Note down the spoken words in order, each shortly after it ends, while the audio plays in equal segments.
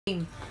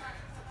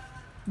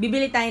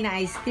Bibili tayo ng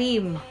ice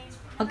cream.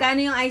 Magkano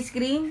yung ice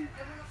cream?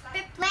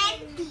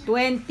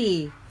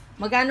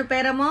 20. Magkano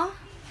pera mo?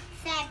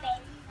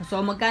 7. So,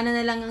 magkano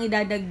na lang ang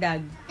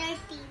idadagdag?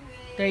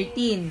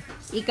 13.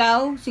 13.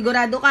 Ikaw,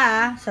 sigurado ka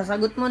ha?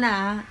 Sasagot mo na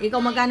ha? Ikaw,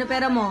 magkano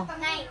pera mo?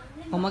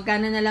 9. O,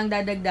 magkano na lang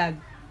dadagdag?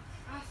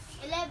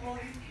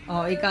 11.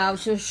 O, ikaw,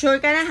 sure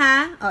ka na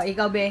ha? O,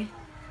 ikaw be?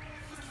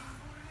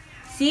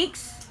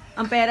 6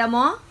 ang pera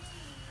mo?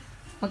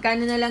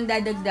 Magkano na lang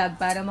dadagdag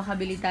para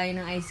makabili tayo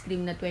ng ice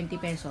cream na 20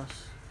 pesos?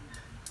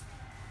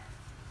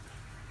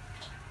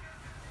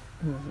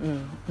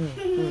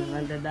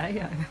 Ang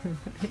dadaya.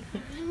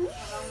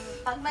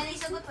 Pag mali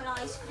sagot, walang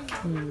ice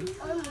cream.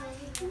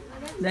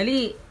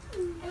 Dali.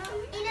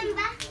 Ilan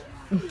ba?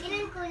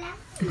 Ilan kulang?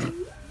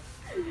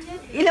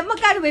 Ilan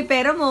magkano ba yung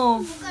pera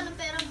mo? Magkano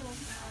pera mo?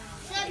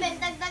 7.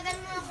 Dagdagan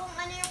mo kung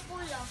ano yung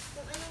kulang.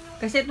 Kung ano yung...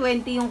 Kasi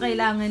 20 yung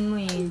kailangan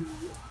mo eh.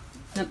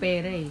 Na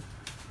pera eh.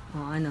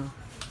 O ano?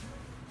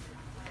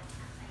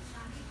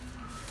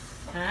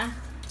 Ha?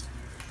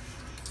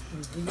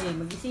 Sige,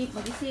 mag-isip.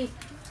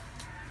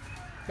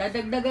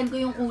 Dadagdagan ko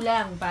yung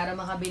kulang para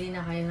makabili na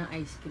kayo ng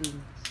ice cream.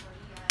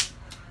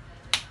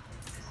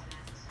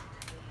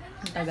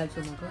 Ang tagal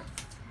sumagot.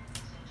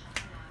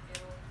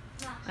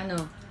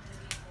 Ano?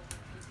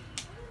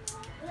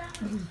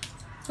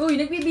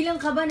 Uy, nagbibilang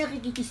ka ba?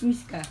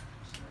 Nakikichismis ka?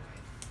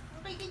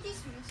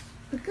 Nakikichismis.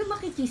 Huwag ka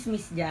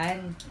makichismis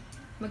dyan.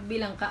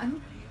 Magbilang ka. Ano?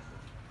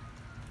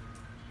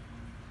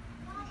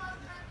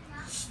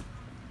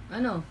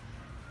 Ano?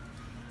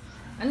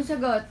 Anong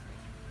sagot?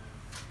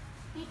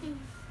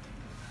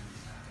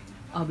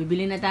 Oh,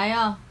 bibili na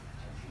tayo.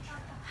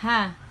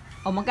 Ha?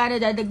 O, magkano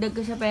dadagdag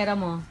ko sa pera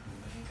mo?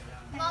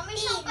 Mami,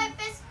 siyang 5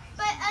 pesos.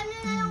 Ano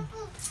na lang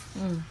po?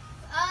 6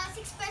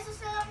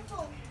 pesos na lang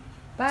po.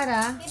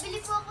 Para?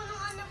 Bibili po ako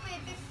ng ano po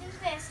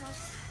 15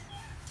 pesos.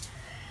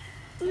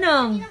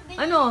 Nang?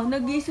 Ano?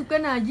 Nag-iisip ka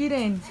na,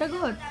 Jiren.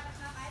 Sagot.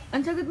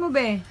 Ang sagot mo,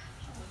 be?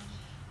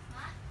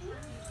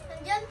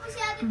 Nandiyan po si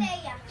Ate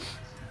Thea.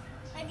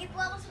 Lagi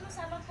po ako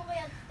sumasama po kay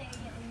Ate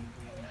Thea.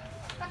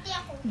 Pati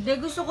ako. Hindi,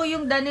 gusto ko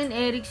yung Dan and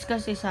Eric's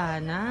kasi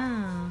sana.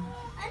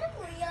 Ano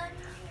po yan?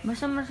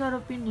 Basta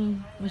masarap yun eh.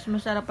 Mas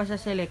masarap pa sa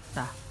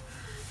Selecta.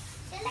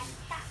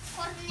 Selecta.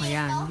 Cornetto.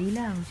 Ayan, hindi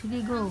lang.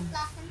 Sige, go.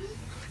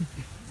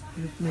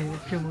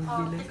 Meron siya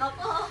magbilang. Ikaw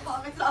po,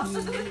 pangatlaw.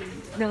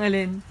 Nang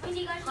alin?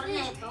 Hindi ko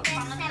Cornetto,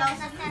 pangatlaw.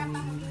 Sarap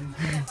ako.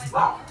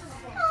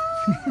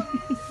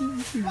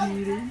 Si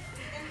Jiren.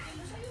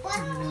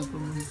 Wala pa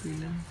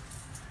magbilang.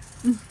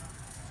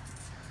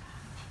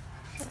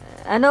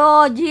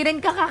 Ano, Jiren,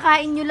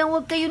 kakakain nyo lang.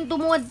 Huwag kayong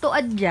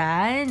tumuwad-tuad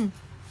dyan.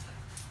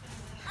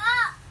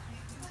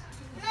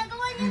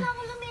 Nagawa niya na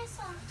ako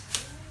lamesa.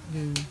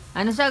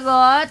 Ano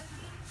sagot?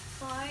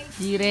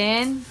 4.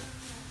 Jiren?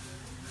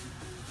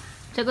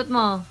 Sagot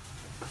mo.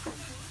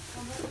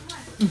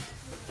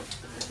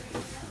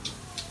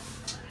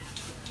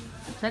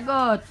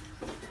 Sagot.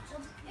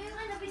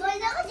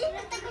 Wala ka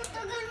dyan.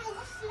 Tagal-tagal mo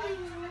kasi.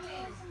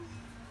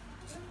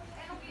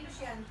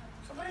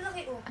 Sobrang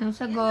laki oh. Anong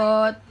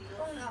sagot?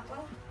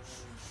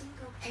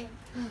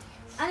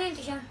 Ano yun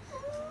siya?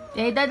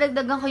 Eh,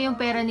 dadagdagan ko yung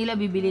pera nila.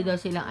 Bibili daw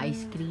silang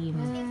ice cream.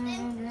 6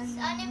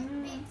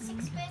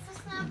 pesos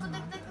na ako.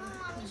 Dagdag mo,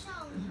 mami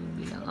siya.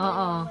 Bilang,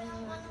 oo.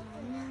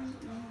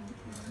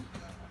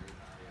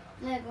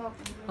 Lego.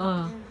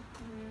 Oh.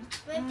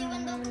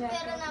 21 daw po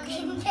pera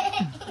namin.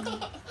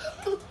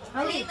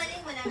 Mali,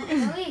 wala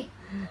na. Mali.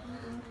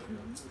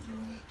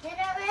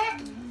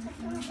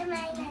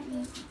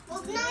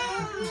 Huwag na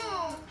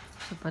mo.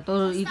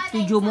 Pato,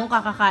 itujo mo,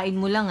 kakakain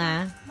mo lang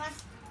ha.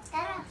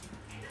 Tara.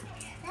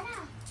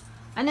 Tara.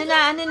 Ano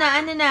na?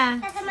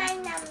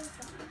 Sasamahin namin.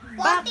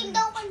 14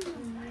 daw kami.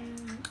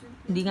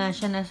 Hindi nga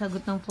siya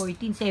nasagot ng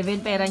 14.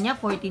 7 pera niya,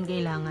 14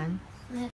 kailangan.